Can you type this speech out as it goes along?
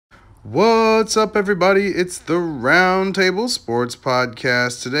What's up, everybody? It's the Roundtable Sports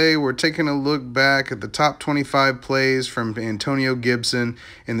Podcast. Today, we're taking a look back at the top 25 plays from Antonio Gibson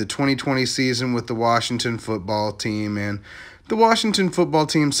in the 2020 season with the Washington football team. And the Washington football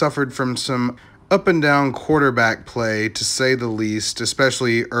team suffered from some up and down quarterback play, to say the least,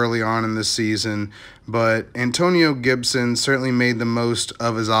 especially early on in the season. But Antonio Gibson certainly made the most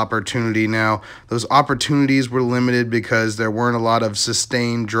of his opportunity. Now, those opportunities were limited because there weren't a lot of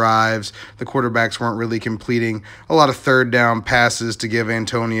sustained drives. The quarterbacks weren't really completing a lot of third down passes to give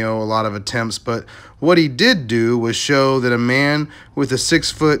Antonio a lot of attempts. But what he did do was show that a man with a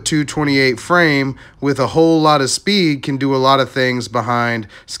 6', 228 frame with a whole lot of speed can do a lot of things behind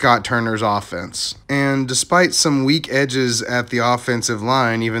Scott Turner's offense. And despite some weak edges at the offensive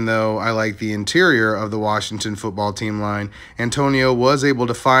line, even though I like the interior of the Washington football team line, Antonio was able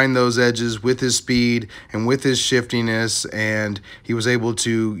to find those edges with his speed and with his shiftiness, and he was able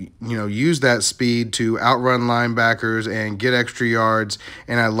to, use that speed to outrun linebackers and get extra yards.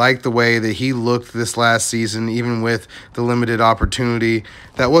 And I like the way that he looked this last season, even with the limited opportunity.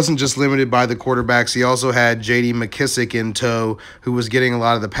 That wasn't just limited by the quarterbacks. He also had J.D. McKissick in tow, who was getting a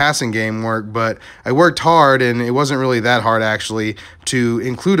lot of the passing game work. But I worked hard, and it wasn't really that hard, actually, to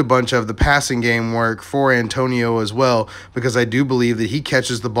include a bunch of the passing game work for Antonio as well, because I do believe that he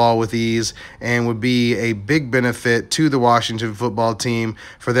catches the ball with ease and would be a big benefit to the Washington football team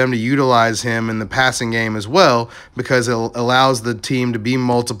for them to utilize him in the passing game as well, because it allows the team to be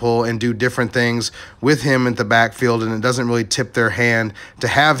multiple and do different things with him at the backfield, and it doesn't really tip their hand to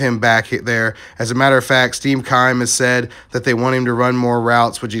have him back there. As a matter of fact, Steve Keim has said that they want him to run more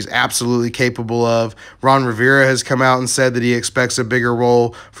routes, which he's absolutely capable of. Ron Rivera has come out and said that he expects a bigger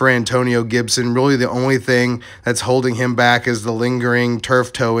role for Antonio Gibson. Really, the only thing that's holding him back is the lingering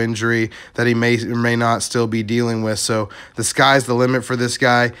turf toe injury that he may or may not still be dealing with. So the sky's the limit for this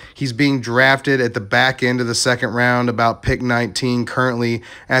guy. He's being drafted at the back end of the second round, about pick 19 currently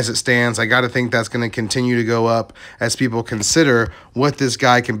as it stands. I got to think that's going to continue to go up as people consider what this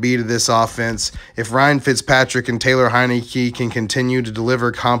guy can be to this offense. If Ryan Fitzpatrick and Taylor Heineke can continue to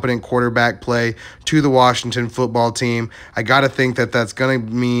deliver competent quarterback play to the Washington football team, I got to think that that's going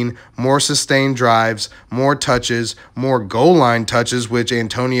to mean more sustained drives, more touches, more goal line touches, which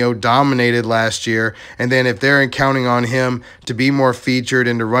Antonio dominated last year. And then if they're counting on him to be more featured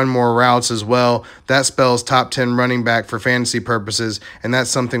and to run more routes as well, that spells top 10 running back for fantasy purposes. And that's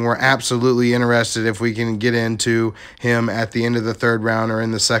something we're absolutely interested if we can get into him at the end of the third round or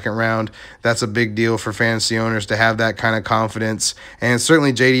in the second round. That's a big deal for fantasy owners to have that kind of confidence. And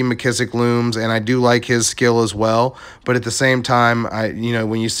certainly J.D. McKissick looms, and I do like his skill as well. But at the same time,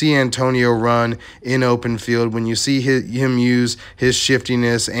 when you see Antonio run in open field, when you see him use his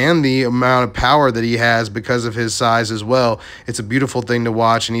shiftiness and the amount of power that he has because of his size as well, it's a beautiful thing to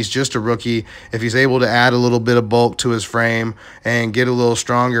watch. And he's just a rookie. If he's able to add a little bit of bulk to his frame and get a little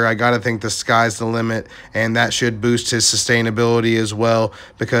stronger, I got to think the sky's the limit, and that should boost his sustainability as well,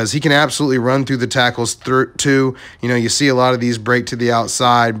 because he can absolutely run through the tackles too. You see a lot of these break to the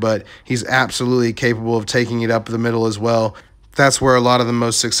outside, but he's absolutely capable of taking it up the middle as well. That's where a lot of the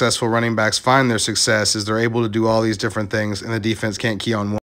most successful running backs find their success, is they're able to do all these different things, and the defense can't key on one.